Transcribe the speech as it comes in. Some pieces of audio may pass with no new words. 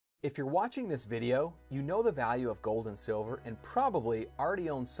If you're watching this video, you know the value of gold and silver and probably already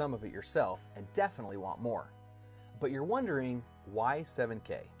own some of it yourself and definitely want more. But you're wondering, why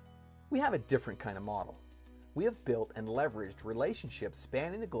 7K? We have a different kind of model. We have built and leveraged relationships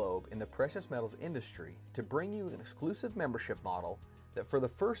spanning the globe in the precious metals industry to bring you an exclusive membership model that for the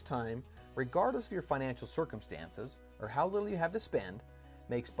first time, regardless of your financial circumstances or how little you have to spend,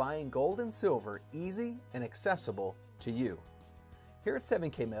 makes buying gold and silver easy and accessible to you. Here at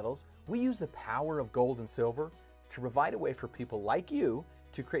 7K Metals, we use the power of gold and silver to provide a way for people like you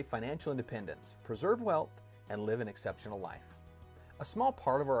to create financial independence, preserve wealth, and live an exceptional life. A small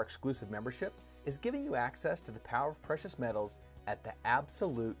part of our exclusive membership is giving you access to the power of precious metals at the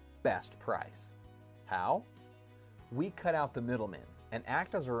absolute best price. How? We cut out the middleman and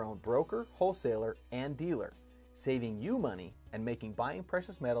act as our own broker, wholesaler, and dealer, saving you money and making buying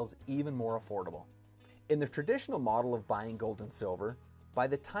precious metals even more affordable. In the traditional model of buying gold and silver, by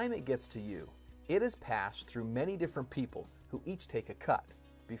the time it gets to you, it is passed through many different people who each take a cut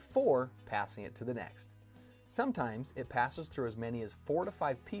before passing it to the next. Sometimes it passes through as many as 4 to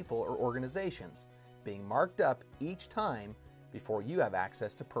 5 people or organizations, being marked up each time before you have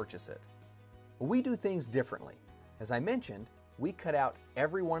access to purchase it. We do things differently. As I mentioned, we cut out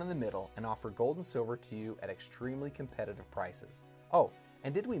everyone in the middle and offer gold and silver to you at extremely competitive prices. Oh,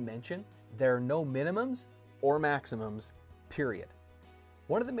 and did we mention there are no minimums or maximums, period.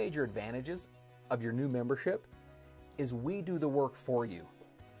 One of the major advantages of your new membership is we do the work for you.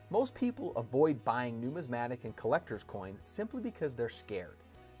 Most people avoid buying numismatic and collector's coins simply because they're scared,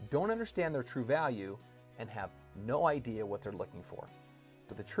 don't understand their true value, and have no idea what they're looking for.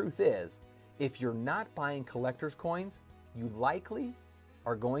 But the truth is, if you're not buying collector's coins, you likely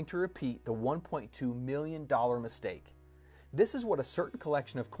are going to repeat the $1.2 million mistake. This is what a certain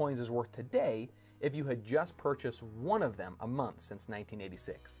collection of coins is worth today if you had just purchased one of them a month since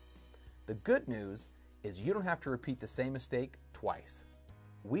 1986. The good news is you don't have to repeat the same mistake twice.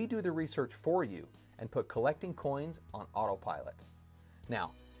 We do the research for you and put collecting coins on autopilot.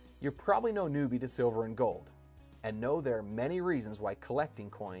 Now, you're probably no newbie to silver and gold and know there are many reasons why collecting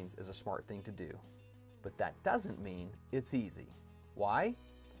coins is a smart thing to do. But that doesn't mean it's easy. Why?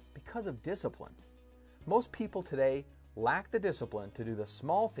 Because of discipline. Most people today lack the discipline to do the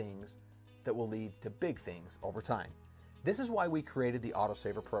small things that will lead to big things over time. This is why we created the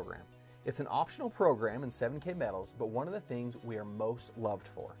Autosaver program. It's an optional program in 7K Metals, but one of the things we are most loved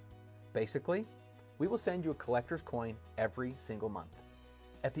for. Basically, we will send you a collector's coin every single month.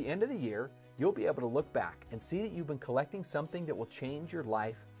 At the end of the year, you'll be able to look back and see that you've been collecting something that will change your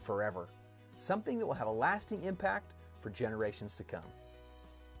life forever. Something that will have a lasting impact for generations to come.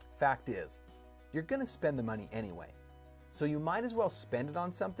 Fact is, you're going to spend the money anyway. So you might as well spend it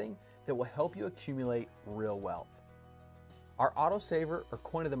on something that will help you accumulate real wealth. Our Autosaver or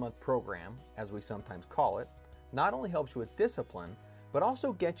Coin of the Month program, as we sometimes call it, not only helps you with discipline, but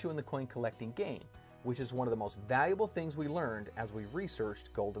also gets you in the coin collecting game, which is one of the most valuable things we learned as we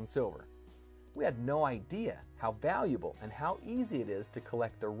researched gold and silver. We had no idea how valuable and how easy it is to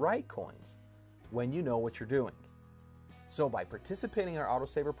collect the right coins when you know what you're doing. So by participating in our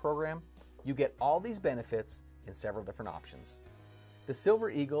Autosaver program, you get all these benefits in several different options. The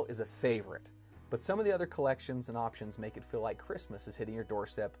Silver Eagle is a favorite, but some of the other collections and options make it feel like Christmas is hitting your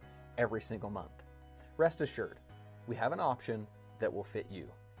doorstep every single month. Rest assured, we have an option that will fit you.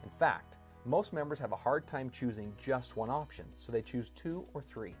 In fact, most members have a hard time choosing just one option, so they choose 2 or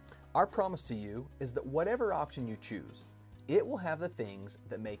 3. Our promise to you is that whatever option you choose, it will have the things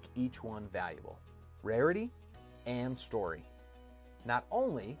that make each one valuable: rarity and story. Not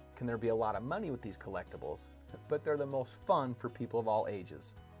only can there be a lot of money with these collectibles, but they're the most fun for people of all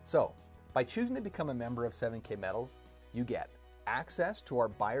ages. So, by choosing to become a member of 7K Metals, you get access to our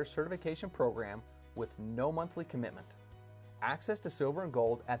buyer certification program with no monthly commitment, access to silver and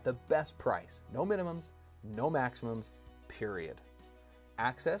gold at the best price, no minimums, no maximums, period.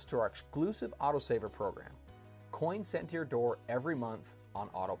 Access to our exclusive Autosaver program, coins sent to your door every month on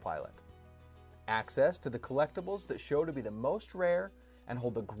autopilot. Access to the collectibles that show to be the most rare and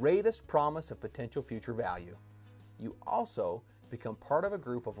hold the greatest promise of potential future value. You also become part of a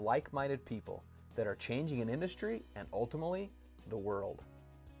group of like-minded people that are changing an industry and ultimately the world.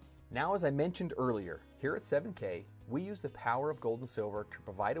 Now, as I mentioned earlier, here at 7K, we use the power of gold and silver to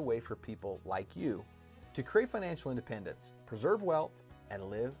provide a way for people like you to create financial independence, preserve wealth, and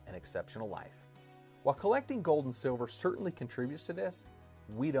live an exceptional life. While collecting gold and silver certainly contributes to this,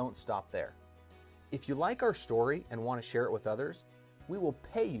 we don't stop there. If you like our story and want to share it with others, we will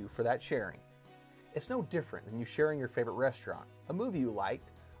pay you for that sharing. It's no different than you sharing your favorite restaurant, a movie you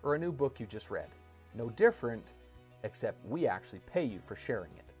liked, or a new book you just read. No different, except we actually pay you for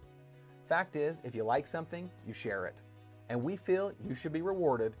sharing it. Fact is, if you like something, you share it. And we feel you should be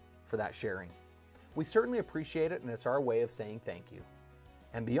rewarded for that sharing. We certainly appreciate it, and it's our way of saying thank you.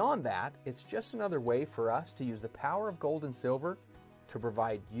 And beyond that, it's just another way for us to use the power of gold and silver to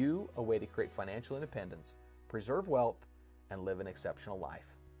provide you a way to create financial independence, preserve wealth, and live an exceptional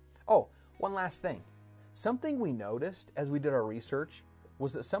life. Oh, one last thing. Something we noticed as we did our research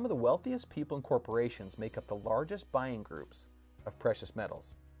was that some of the wealthiest people and corporations make up the largest buying groups of precious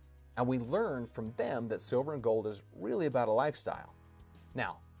metals. And we learned from them that silver and gold is really about a lifestyle.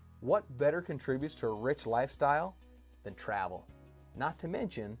 Now, what better contributes to a rich lifestyle than travel? Not to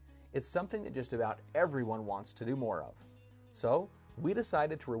mention, it's something that just about everyone wants to do more of. So, we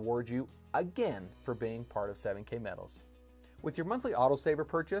decided to reward you again for being part of 7K Metals. With your monthly autosaver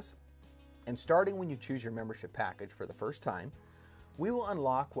purchase, and starting when you choose your membership package for the first time, we will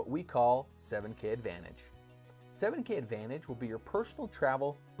unlock what we call 7K Advantage. 7K Advantage will be your personal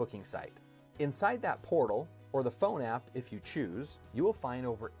travel booking site. Inside that portal, or the phone app if you choose, you will find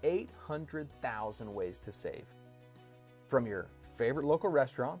over 800,000 ways to save. From your favorite local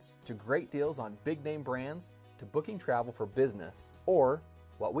restaurants, to great deals on big name brands, to booking travel for business, or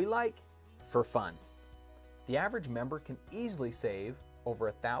what we like, for fun. The average member can easily save over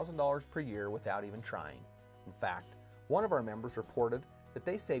 $1,000 per year without even trying. In fact, one of our members reported that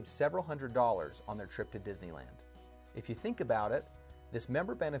they saved several $100s on their trip to Disneyland. If you think about it, this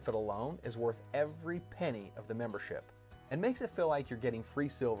member benefit alone is worth every penny of the membership and makes it feel like you're getting free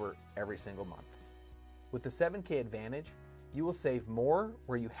silver every single month. With the 7K Advantage, you will save more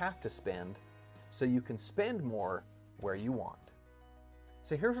where you have to spend so you can spend more where you want.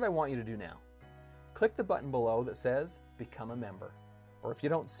 So here's what I want you to do now. Click the button below that says Become a Member. Or if you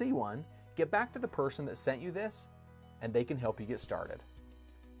don't see one, get back to the person that sent you this and they can help you get started.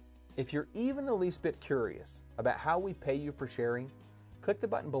 If you're even the least bit curious about how we pay you for sharing, click the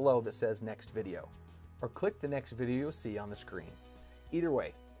button below that says Next Video, or click the next video you'll see on the screen. Either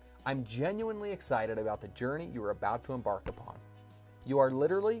way, I'm genuinely excited about the journey you are about to embark upon. You are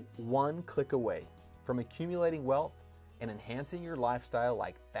literally one click away from accumulating wealth and enhancing your lifestyle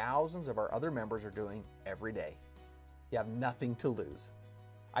like thousands of our other members are doing every day. You have nothing to lose.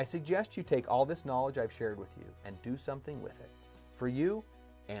 I suggest you take all this knowledge I've shared with you and do something with it for you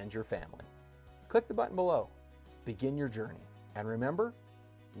and your family. Click the button below. Begin your journey. And remember,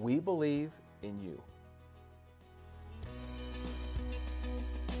 we believe in you.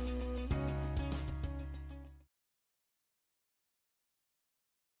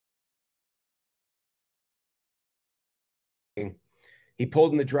 He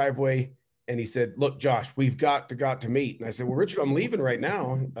pulled in the driveway and he said, "Look, Josh, we've got to meet." And I said, "Well, Richard, I'm leaving right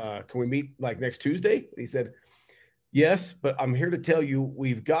now. Can we meet like next Tuesday?" He said, "Yes, but I'm here to tell you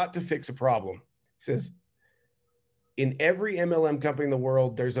we've got to fix a problem." He says, "In every MLM company in the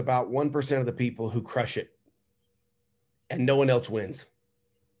world, there's about 1% of the people who crush it and no one else wins.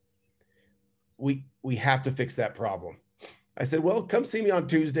 We have to fix that problem." I said, "Well, come see me on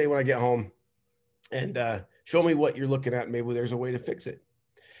Tuesday when I get home and show me what you're looking at. Maybe there's a way to fix it."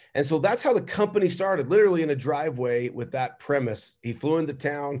 And so that's how the company started, literally in a driveway with that premise. He flew into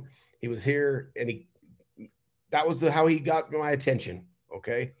town, he was here, and that was how he got my attention.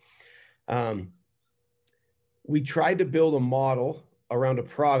 Okay. We tried to build a model around a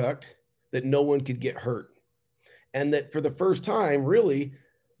product that no one could get hurt. And that for the first time, really,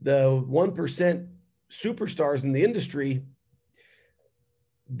 the 1% superstars in the industry,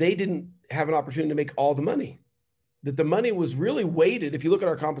 they didn't have an opportunity to make all the money. That the money was really weighted. If you look at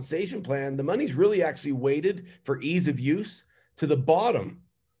our compensation plan, the money's really actually weighted for ease of use to the bottom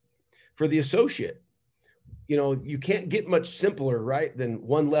for the associate. You know, you can't get much simpler, right, than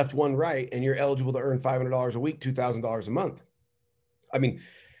one left, one right, and you're eligible to earn $500 a week, $2,000 a month. I mean,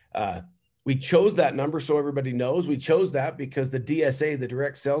 we chose that number so everybody knows. We chose that because the DSA, the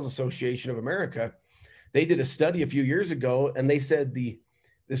Direct Sales Association of America, they did a study a few years ago, and they said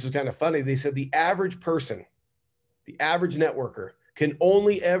this was kind of funny. They said the average person, the average networker can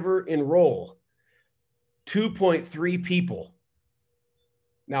only ever enroll 2.3 people.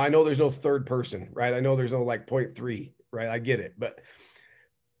 Now I know there's no third person, right? I know there's no like 0.3, right? I get it. But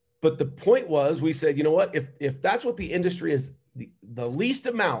the point was, we said, you know what, if that's what the industry is, the least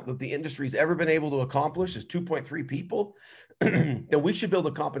amount that the industry's ever been able to accomplish is 2.3 people, then we should build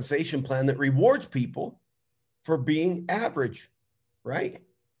a compensation plan that rewards people for being average, right?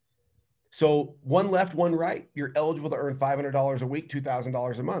 So one left, one right, you're eligible to earn $500 a week,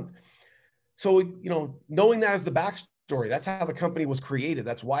 $2,000 a month. So, you know, knowing that as the backstory, that's how the company was created.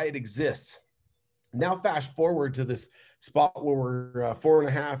 That's why it exists. Now, fast forward to this spot where we're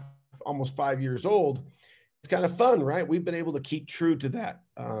 4.5, almost 5 years old. It's kind of fun, right? We've been able to keep true to that.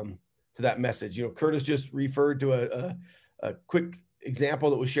 to that message. You know, Curtis just referred to a quick example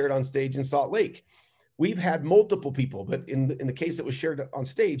that was shared on stage in Salt Lake. We've had multiple people, but in the case that was shared on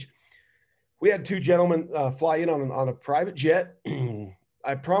stage, we had two gentlemen fly in on a private jet.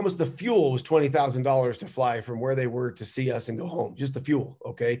 I promised the fuel was $20,000 to fly from where they were to see us and go home. Just the fuel,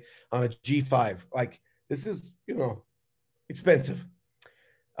 okay, on a G5. Like, this is, you know, expensive.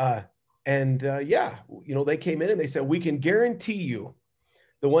 Yeah, you know, they came in and they said, we can guarantee you.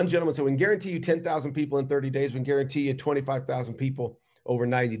 The one gentleman said, we can guarantee you 10,000 people in 30 days. We can guarantee you 25,000 people over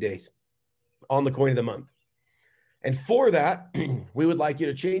 90 days on the coin of the month. And for that, we would like you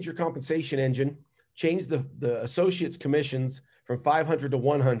to change your compensation engine, change the associates' commissions from 500 to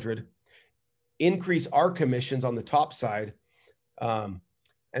 100, increase our commissions on the top side, and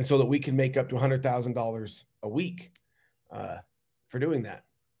so that we can make up to $100,000 a week for doing that.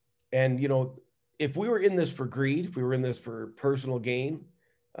 And, you know, if we were in this for greed, if we were in this for personal gain,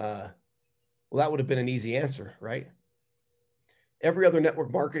 well, that would have been an easy answer, right? Every other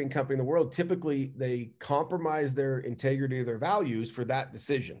network marketing company in the world, typically they compromise their integrity of their values for that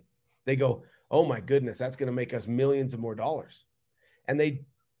decision. They go, oh my goodness, that's going to make us millions of more dollars. And they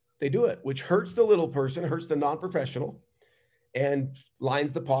do it, which hurts the little person, hurts the non-professional, and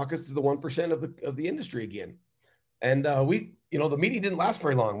lines the pockets to the 1% of the industry again. And you know, the meeting didn't last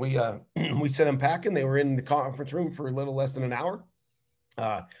very long. We sent them packing. They were in the conference room for a little less than an hour.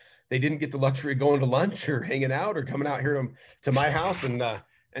 They didn't get the luxury of going to lunch or hanging out or coming out here to my house and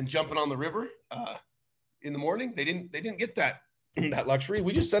jumping on the river in the morning. They didn't get that luxury.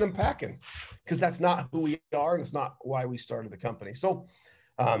 We just sent them packing because that's not who we are, and it's not why we started the company. So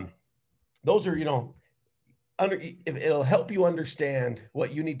those are, you know, it'll help you understand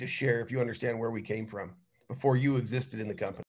what you need to share if you understand where we came from before you existed in the company.